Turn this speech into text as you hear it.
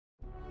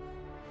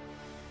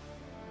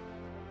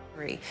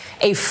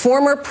A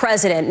former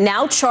president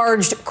now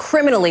charged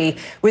criminally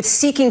with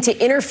seeking to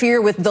interfere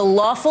with the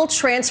lawful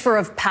transfer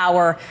of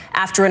power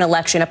after an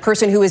election, a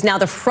person who is now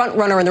the front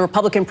runner in the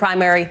Republican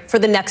primary for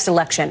the next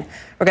election.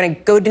 We're going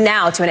to go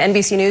now to an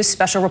NBC News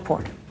special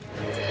report.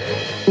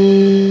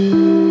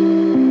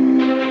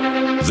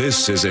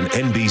 This is an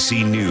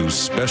NBC News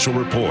special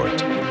report.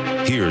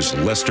 Here's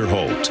Lester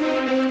Holt.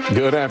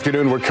 Good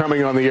afternoon. We're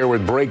coming on the air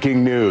with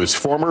breaking news.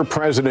 Former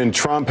President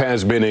Trump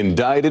has been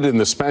indicted in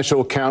the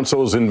special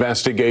counsel's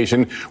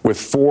investigation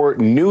with 4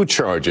 new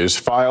charges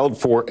filed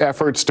for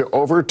efforts to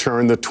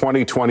overturn the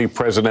 2020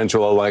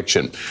 presidential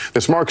election.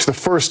 This marks the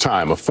first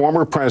time a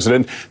former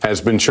president has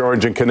been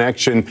charged in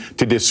connection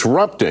to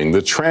disrupting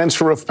the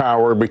transfer of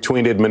power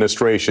between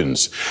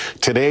administrations.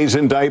 Today's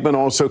indictment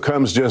also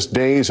comes just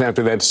days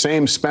after that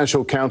same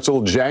special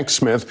counsel, Jack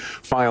Smith,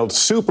 filed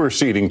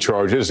superseding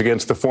charges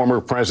against the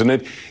former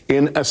president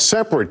in a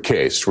separate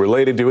case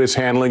related to his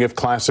handling of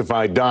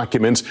classified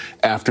documents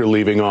after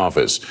leaving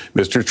office.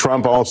 Mr.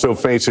 Trump also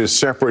faces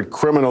separate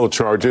criminal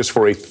charges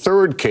for a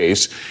third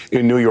case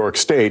in New York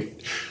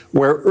State,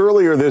 where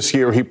earlier this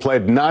year he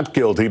pled not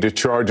guilty to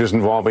charges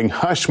involving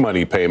hush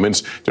money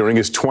payments during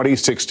his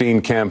 2016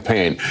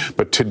 campaign.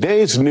 But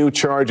today's new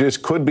charges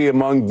could be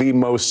among the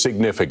most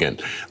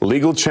significant.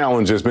 Legal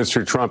challenges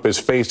Mr. Trump is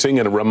facing,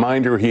 and a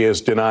reminder he has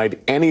denied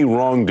any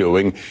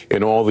wrongdoing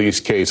in all these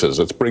cases.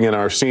 Let's bring in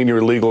our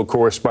senior legal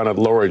correspondent,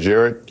 Laura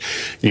Jarrett.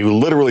 You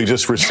literally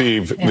just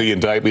received the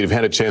indictment. You've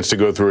had a chance to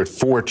go through it.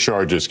 4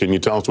 charges. Can you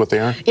tell us what they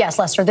are? Yes,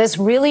 Lester. This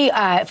really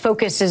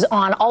focuses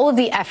on all of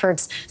the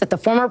efforts that the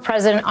former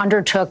president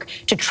undertook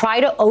to try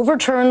to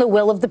overturn the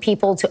will of the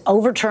people, to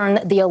overturn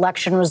the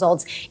election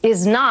results. It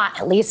is not,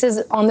 at least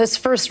as on this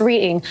first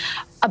reading,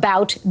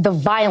 about the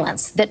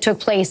violence that took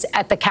place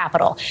at the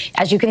Capitol.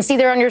 As you can see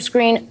there on your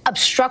screen,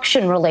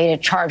 obstruction-related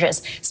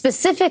charges,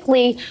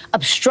 specifically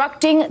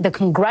obstructing the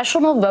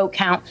congressional vote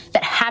count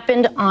that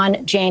happened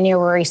on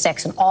January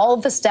 6th, and all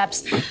of the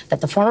steps that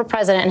the former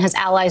president and his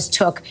allies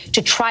took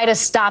to try to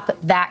stop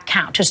that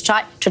count,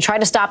 to try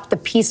to stop the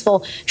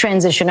peaceful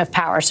transition of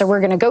power. So we're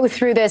going to go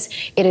through this.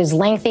 It is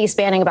lengthy,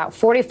 spanning about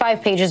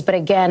 45 pages, but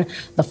again,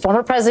 the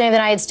former president of the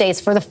United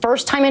States, for the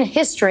first time in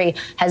history,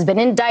 has been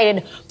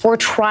indicted for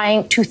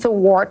trying to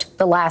thwart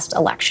the last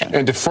election.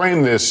 And to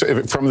frame this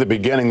from the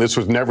beginning, this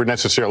was never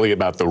necessarily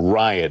about the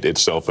riot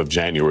itself of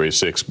January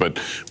 6th, but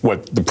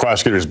what the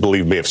prosecutors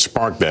believe may have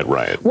sparked that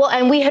riot. Well,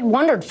 and we had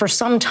wondered for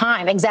some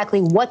time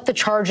exactly what the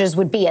charges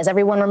would be, as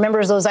everyone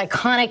remembers those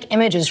iconic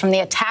images from the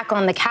attack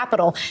on the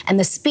Capitol and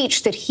the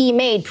speech that he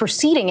made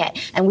preceding it.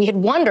 And we had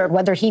wondered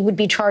whether he would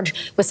be charged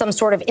with some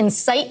sort of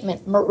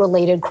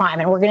incitement-related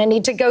crime. And we're going to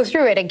need to go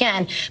through it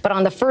again. But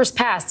on the first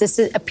pass, this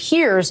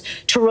appears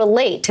to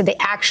relate to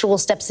the actual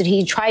steps that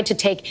he tried to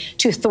take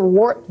to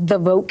thwart the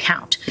vote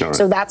count. Right.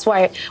 So that's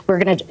why we're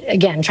going to,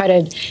 again, try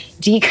to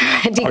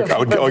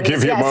I'll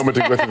give you a moment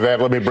to go through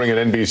that. Let me bring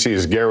in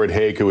NBC's Garrett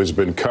Haake, who has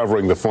been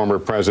covering the former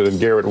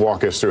president. Garrett,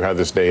 walk us through how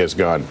this day has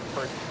gone.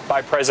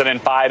 By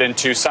President Biden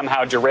to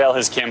somehow derail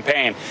his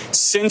campaign.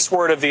 Since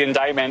word of the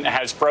indictment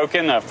has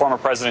broken, a former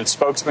president's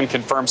spokesman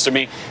confirms to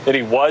me that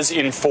he was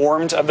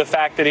informed of the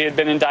fact that he had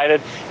been indicted.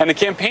 And the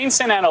campaign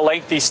sent out a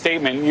lengthy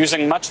statement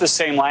using much the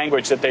same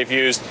language that they've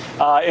used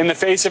in the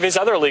face of his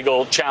other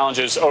legal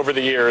challenges over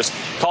the years,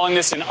 calling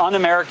this an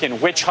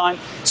un-American witch hunt,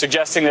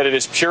 suggesting that it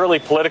is purely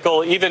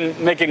political,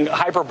 even making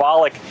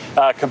hyperbolic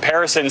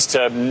comparisons to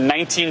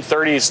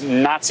 1930s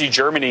Nazi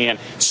Germany and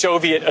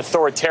Soviet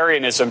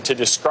authoritarianism to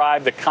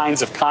describe the kinds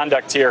of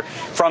conduct here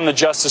from the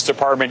Justice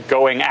Department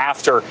going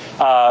after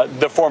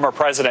the former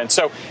president.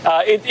 So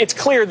it's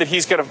clear that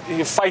he's going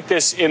to fight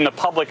this in the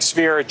public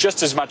sphere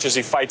just as much as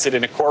he fights it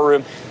in a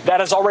courtroom. That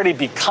has already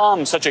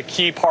become such a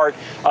key part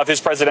of his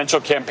presidential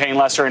campaign,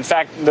 Lester. In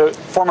fact, the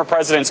former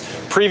president's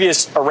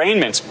previous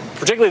arraignments,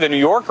 particularly the New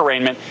York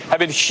arraignment, have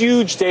been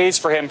huge days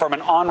for him from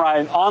an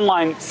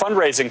online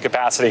fundraising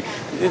capacity.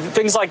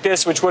 Things like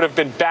this, which would have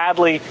been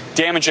badly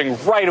damaging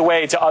right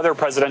away to other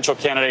presidential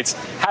candidates,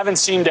 haven't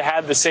seemed to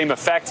have the same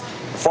effect.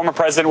 The former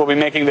president will be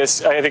making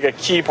this, I think, a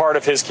key part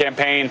of his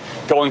campaign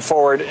going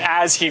forward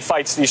as he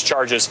fights these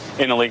charges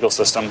in the legal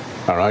system.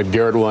 All right,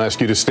 Garrett, we'll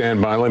ask you to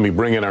stand by. Let me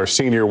bring in our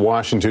senior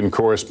Washington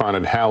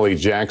correspondent, Hallie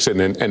Jackson.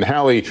 And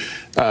Hallie,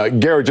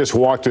 Garrett just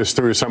walked us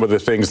through some of the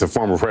things the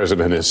former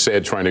president has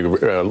said, trying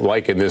to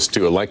liken this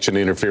to election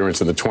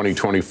interference in the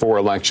 2024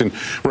 election.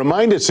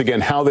 Remind us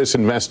again how this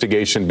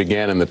investigation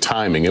began and the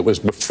timing. It was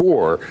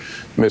before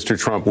Mr.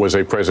 Trump was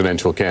a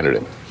presidential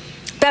candidate.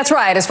 That's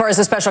right, as far as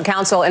the special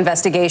counsel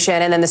investigation,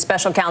 and then the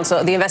special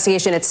counsel, the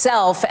investigation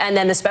itself, and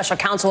then the special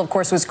counsel, of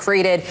course, was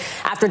created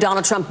after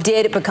Donald Trump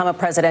did become a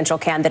presidential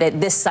candidate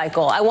this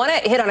cycle. I want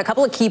to hit on a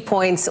couple of key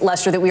points,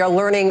 Lester, that we are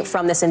learning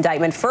from this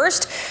indictment.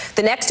 First,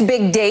 the next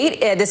big date.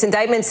 This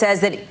indictment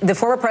says that the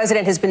former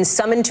president has been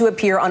summoned to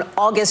appear on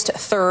August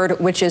 3rd,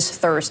 which is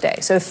Thursday.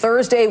 So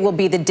Thursday will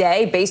be the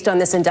day, based on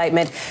this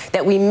indictment,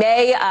 that we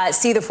may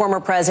see the former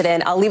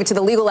president. I'll leave it to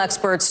the legal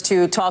experts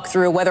to talk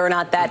through whether or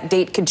not that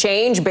date could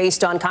change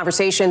based on on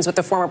conversations with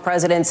the former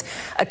president's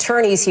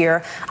attorneys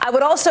here. I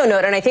would also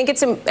note, and I think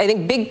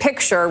big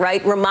picture,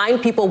 right,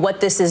 remind people what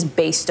this is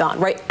based on,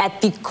 right?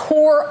 At the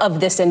core of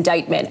this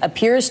indictment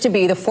appears to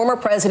be the former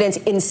president's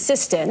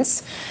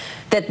insistence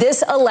that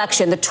this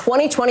election, the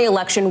 2020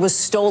 election, was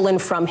stolen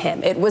from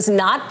him. It was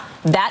not.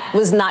 That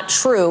was not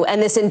true.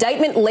 And this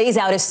indictment lays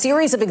out a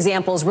series of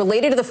examples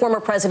related to the former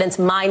president's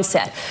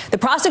mindset. The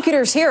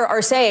prosecutors here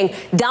are saying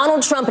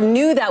Donald Trump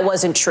knew that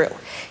wasn't true.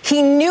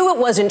 He knew it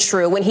wasn't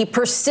true when he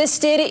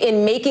persisted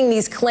in making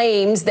these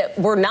claims that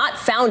were not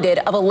founded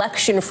of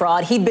election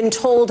fraud. He'd been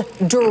told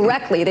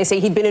directly, they say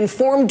he'd been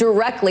informed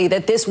directly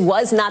that this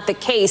was not the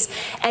case.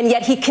 And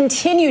yet he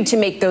continued to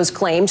make those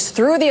claims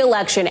through the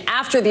election,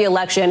 after the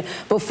election,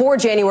 before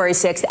January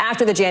 6th,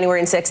 after the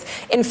January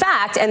 6th. In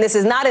fact, and this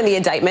is not in the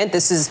indictment,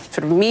 this is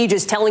sort of me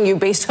just telling you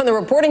based on the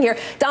reporting here,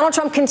 Donald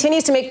Trump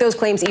continues to make those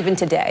claims even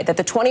today, that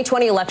the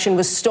 2020 election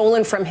was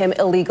stolen from him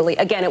illegally.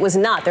 Again, it was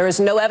not. There is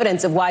no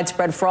evidence of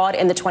widespread fraud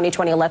in the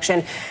 2020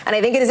 election. And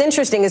I think it is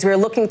interesting, as we're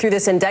looking through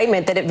this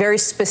indictment, that it very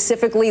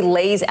specifically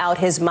lays out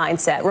his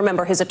mindset.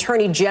 Remember, his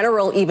attorney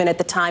general, even at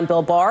the time,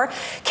 Bill Barr,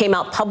 came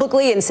out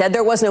publicly and said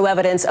there was no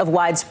evidence of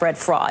widespread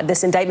fraud.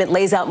 This indictment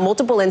lays out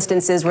multiple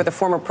instances where the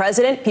former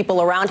president,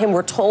 people around him,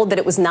 were told that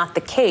it was not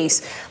the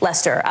case,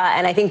 Lester.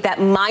 And I think that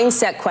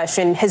mindset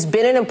question has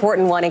been an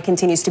important one and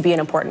continues to be an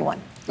important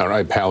one. All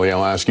right, Pally,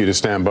 I'll ask you to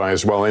stand by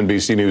as well.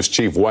 NBC News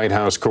Chief White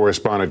House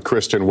Correspondent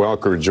Kristen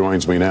Welker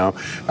joins me now.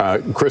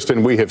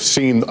 Kristen, we have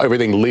seen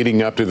everything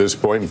leading up to this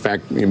point. In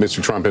fact,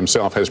 Mr. Trump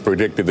himself has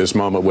predicted this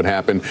moment would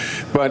happen.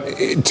 But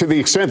to the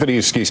extent that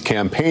he's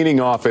campaigning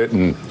off it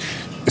and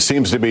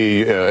seems to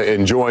be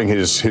enjoying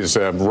his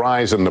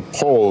rise in the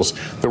polls,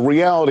 the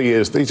reality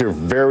is these are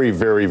very,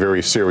 very,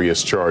 very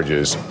serious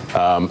charges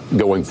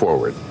going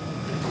forward.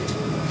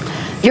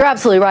 You're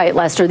absolutely right,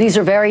 Lester. These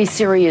are very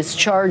serious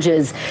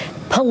charges.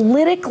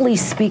 Politically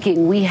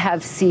speaking, we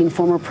have seen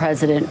former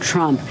President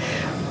Trump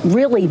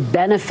really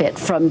benefit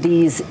from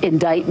these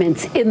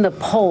indictments in the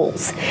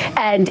polls.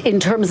 And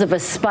in terms of a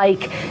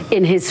spike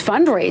in his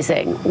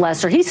fundraising,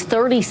 Lester, he's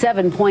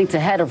 37 points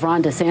ahead of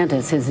Ron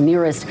DeSantis, his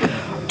nearest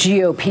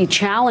GOP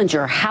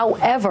challenger.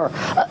 However,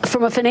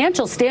 from a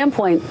financial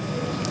standpoint,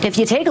 if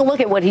you take a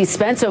look at what he's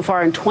spent so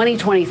far in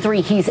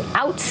 2023, he's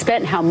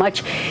outspent how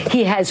much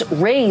he has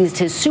raised,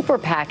 his super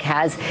PAC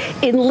has,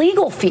 in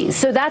legal fees.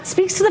 So that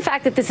speaks to the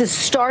fact that this is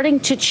starting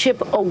to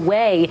chip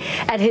away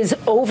at his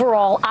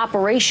overall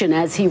operation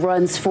as he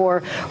runs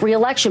for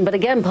re-election. But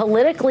again,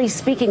 politically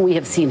speaking, we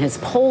have seen his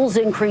polls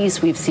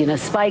increase. We've seen a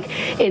spike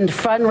in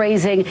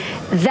fundraising.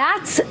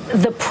 That's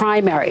the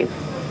primary.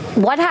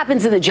 What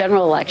happens in the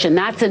general election?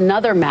 That's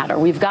another matter.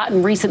 We've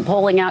gotten recent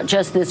polling out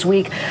just this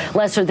week,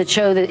 Lester, that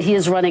show that he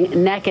is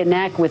running neck and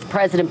neck with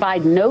President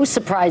Biden. No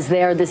surprise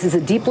there. This is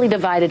a deeply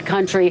divided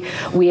country.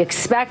 We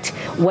expect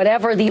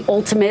whatever the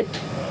ultimate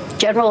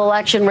general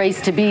election race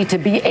to be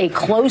a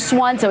close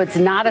one. So it's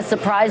not a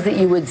surprise that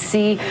you would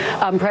see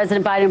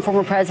President Biden and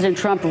former President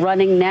Trump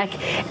running neck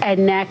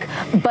and neck.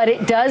 But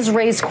it does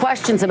raise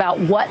questions about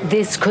what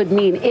this could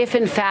mean if,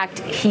 in fact,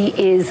 he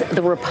is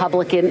the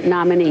Republican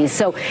nominee.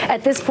 So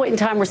at this point in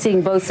time, we're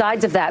seeing both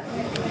sides of that.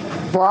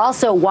 We're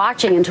also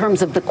watching in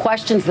terms of the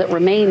questions that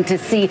remain to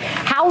see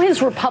how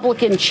his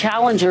Republican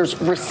challengers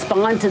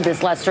respond to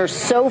this, Lester.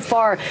 So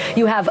far,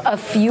 you have a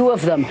few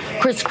of them.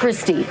 Chris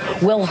Christie,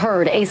 Will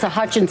Hurd, Asa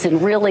Hutchinson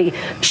really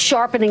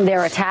sharpening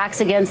their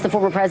attacks against the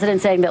former president,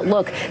 saying that,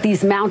 look,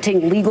 these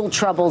mounting legal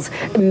troubles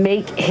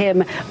make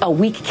him a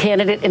weak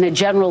candidate in a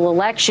general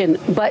election.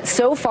 But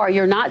so far,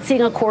 you're not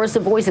seeing a chorus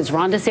of voices.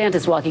 Ron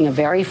DeSantis walking a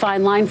very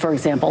fine line, for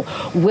example.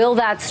 Will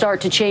that start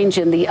to change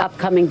in the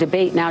upcoming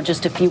debate now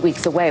just a few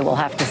weeks away?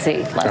 We'll have to see,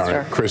 Lester. All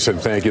right, Kristen,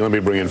 thank you. Let me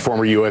bring in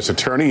former U.S.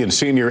 Attorney and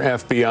senior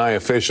FBI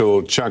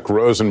official Chuck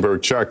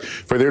Rosenberg. Chuck,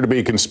 for there to be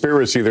a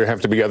conspiracy, there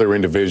have to be other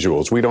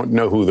individuals. We don't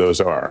know who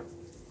those are.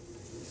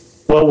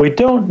 Well, we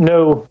don't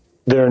know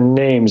their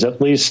names.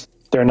 At least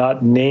they're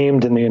not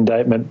named in the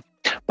indictment.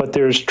 But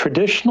there's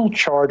traditional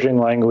charging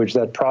language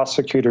that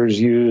prosecutors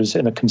use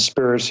in a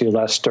conspiracy,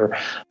 Lester,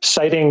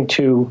 citing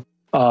to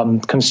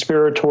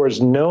conspirators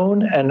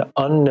known and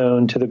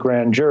unknown to the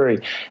grand jury.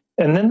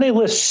 And then they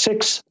list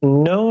 6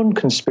 known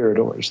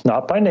conspirators,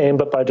 not by name,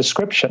 but by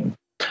description.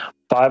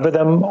 5 of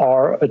them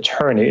are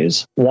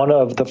attorneys. One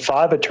of the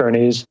 5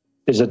 attorneys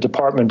is a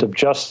Department of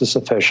Justice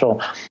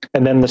official.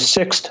 And then the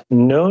 6th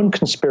known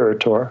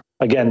conspirator,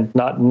 again,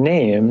 not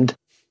named,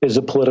 is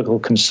a political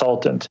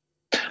consultant.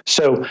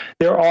 So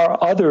there are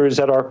others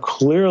that are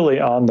clearly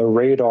on the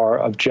radar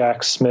of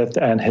Jack Smith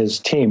and his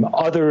team,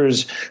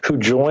 others who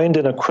joined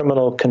in a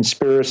criminal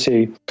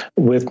conspiracy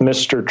with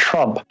Mr.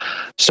 Trump.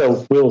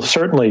 So we'll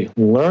certainly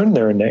learn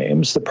their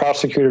names. The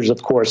prosecutors,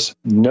 of course,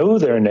 know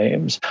their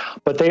names,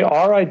 but they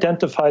are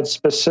identified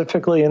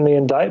specifically in the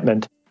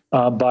indictment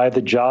by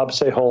the jobs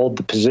they hold,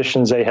 the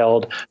positions they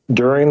held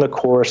during the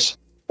course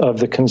of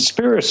the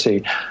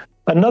conspiracy.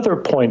 Another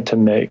point to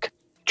make.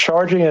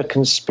 Charging a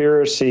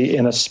conspiracy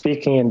in a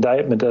speaking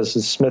indictment, as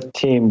the Smith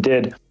team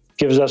did,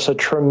 gives us a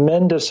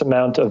tremendous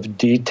amount of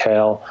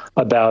detail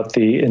about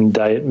the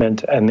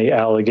indictment and the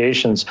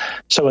allegations.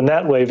 So in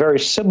that way, very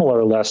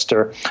similar,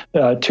 Lester,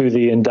 to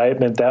the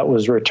indictment that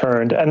was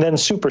returned and then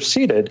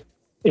superseded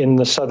in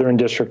the Southern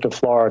District of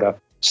Florida.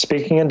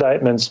 Speaking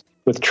indictments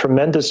with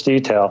tremendous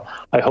detail.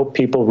 I hope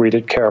people read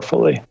it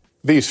carefully.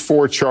 These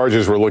 4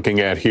 charges we're looking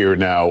at here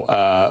now,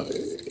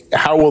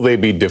 how will they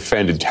be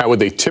defended? How would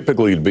they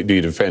typically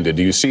be defended?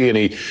 Do you see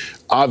any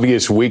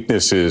obvious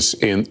weaknesses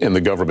in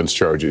the government's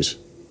charges?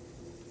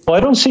 Well, I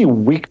don't see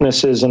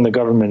weaknesses in the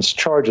government's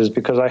charges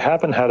because I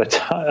haven't had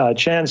a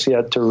chance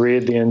yet to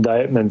read the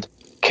indictment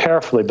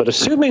carefully. But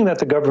assuming that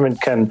the government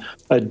can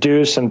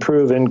adduce and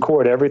prove in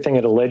court everything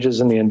it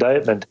alleges in the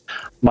indictment,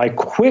 my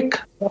quick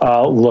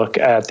look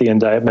at the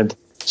indictment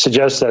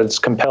suggests that it's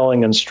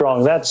compelling and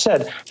strong. That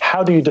said,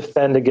 how do you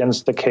defend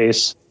against a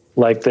case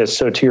like this?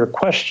 So to your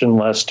question,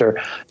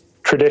 Lester,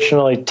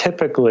 traditionally,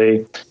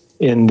 typically,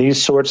 in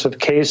these sorts of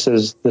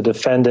cases, the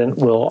defendant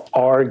will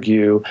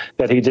argue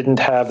that he didn't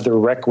have the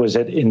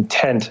requisite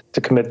intent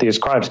to commit these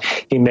crimes.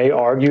 He may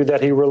argue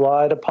that he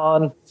relied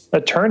upon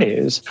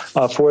attorneys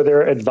for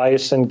their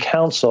advice and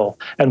counsel,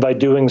 and by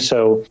doing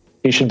so,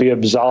 he should be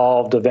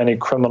absolved of any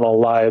criminal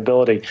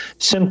liability.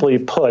 Simply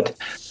put,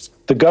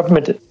 the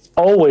government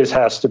always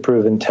has to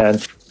prove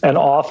intent, and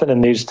often in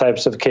these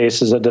types of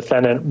cases, a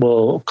defendant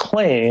will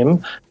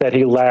claim that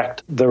he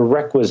lacked the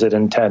requisite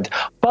intent.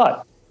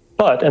 But,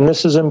 and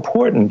this is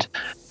important,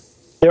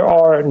 there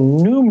are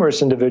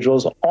numerous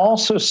individuals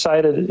also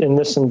cited in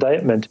this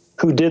indictment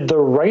who did the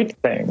right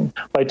thing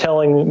by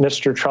telling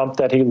Mr. Trump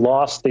that he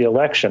lost the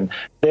election.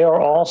 They are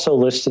also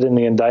listed in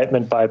the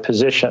indictment by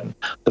position: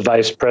 the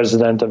Vice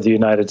President of the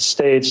United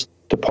States,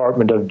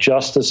 Department of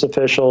Justice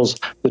officials,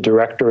 the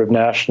Director of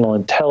National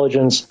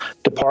Intelligence,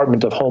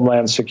 Department of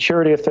Homeland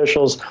Security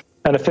officials,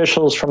 and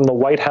officials from the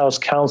White House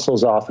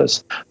counsel's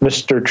office,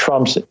 Mr.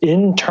 Trump's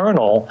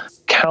internal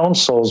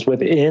counsels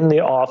within the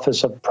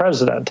office of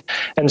president.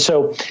 And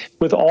so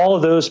with all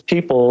of those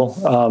people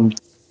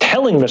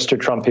telling Mr.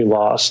 Trump he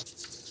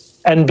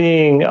lost and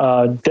being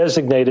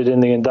designated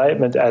in the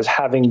indictment as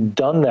having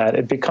done that,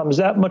 it becomes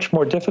that much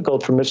more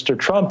difficult for Mr.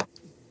 Trump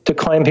to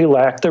claim he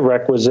lacked the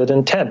requisite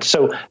intent.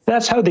 So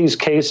that's how these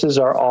cases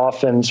are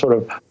often sort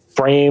of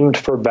framed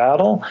for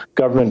battle: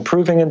 government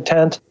proving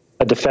intent,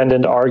 a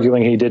defendant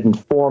arguing he didn't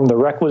form the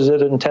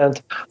requisite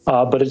intent.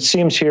 But it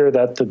seems here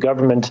that the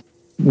government,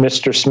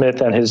 Mr.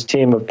 Smith and his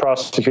team of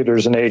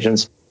prosecutors and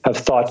agents, have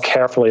thought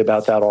carefully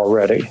about that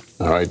already.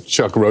 All right,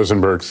 Chuck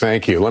Rosenberg,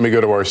 thank you. Let me go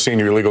to our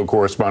senior legal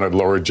correspondent,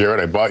 Laura Jarrett.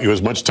 I bought you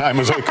as much time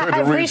as I could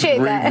to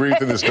read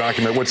through this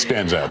document. What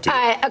stands out to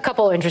you? A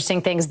couple of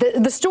interesting things.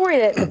 The story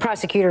that the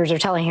prosecutors are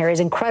telling here is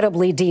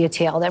incredibly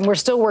detailed, and we're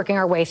still working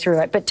our way through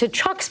it. But to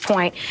Chuck's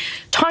point,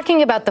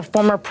 talking about the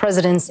former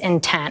president's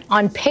intent,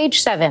 on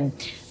page 7,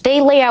 they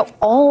lay out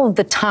all of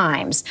the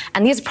times,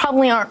 and these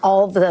probably aren't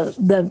all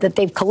that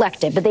they've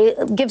collected, but they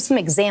give some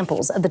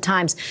examples of the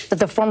times that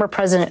the former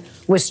president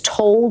was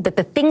told that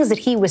the things that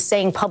he was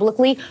saying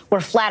publicly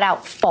were flat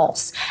out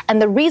false.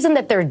 And the reason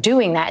that they're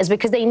doing that is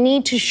because they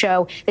need to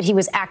show that he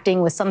was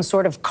acting with some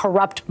sort of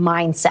corrupt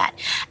mindset.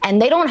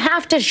 And they don't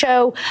have to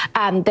show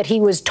that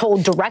he was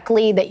told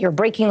directly that you're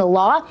breaking the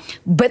law,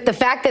 but the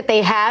fact that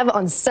they have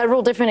on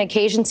several different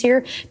occasions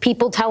here,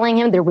 people telling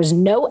him there was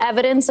no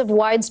evidence of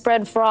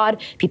widespread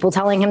fraud, people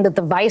telling him that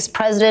the vice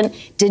president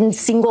didn't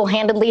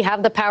single-handedly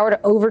have the power to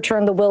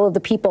overturn the will of the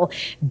people,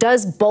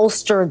 does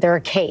bolster their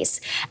case.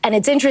 And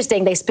it's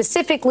interesting, they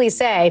specifically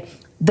say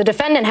the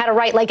defendant had a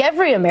right, like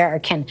every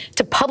American,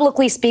 to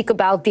publicly speak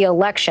about the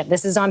election.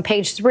 This is on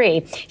page 3.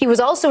 He was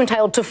also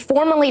entitled to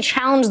formally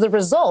challenge the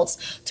results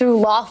through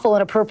lawful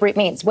and appropriate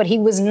means. What he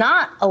was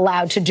not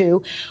allowed to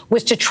do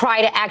was to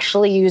try to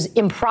actually use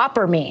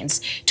improper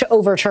means to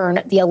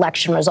overturn the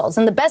election results.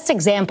 And the best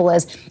example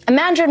is,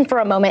 imagine for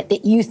a moment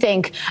that you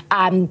think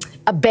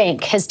a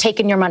bank has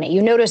taken your money.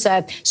 You notice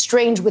a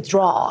strange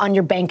withdrawal on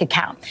your bank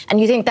account, and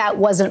you think that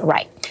wasn't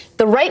right.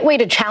 The right way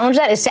to challenge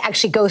that is to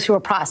actually go through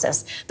a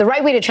process. The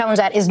right way to challenge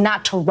that is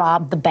not to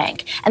rob the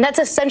bank. And that's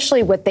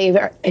essentially what they've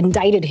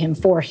indicted him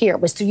for here,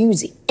 was to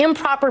use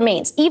improper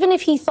means. Even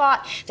if he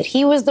thought that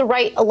he was the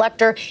right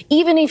elector,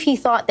 even if he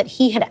thought that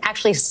he had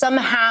actually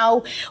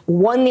somehow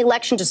won the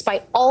election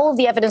despite all of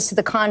the evidence to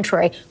the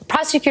contrary, what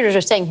prosecutors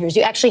are saying here is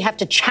you actually have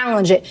to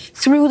challenge it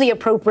through the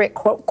appropriate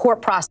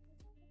court process.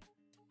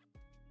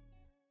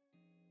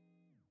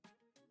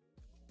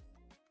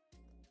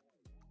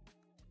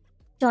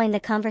 Join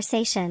the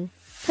conversation.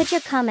 Put your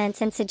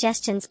comments and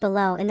suggestions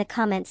below in the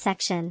comment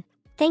section.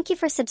 Thank you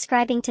for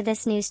subscribing to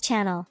this news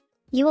channel.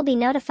 You will be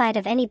notified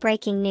of any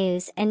breaking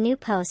news and new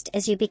post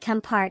as you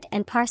become part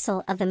and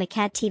parcel of the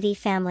MCAD TV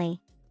family.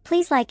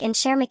 Please like and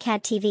share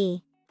MCAD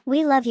TV.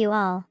 We love you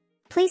all.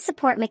 Please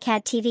support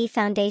MCAD TV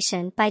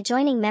Foundation by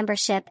joining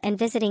membership and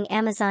visiting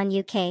Amazon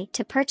UK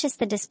to purchase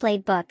the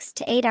displayed books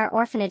to aid our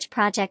orphanage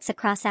projects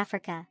across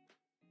Africa.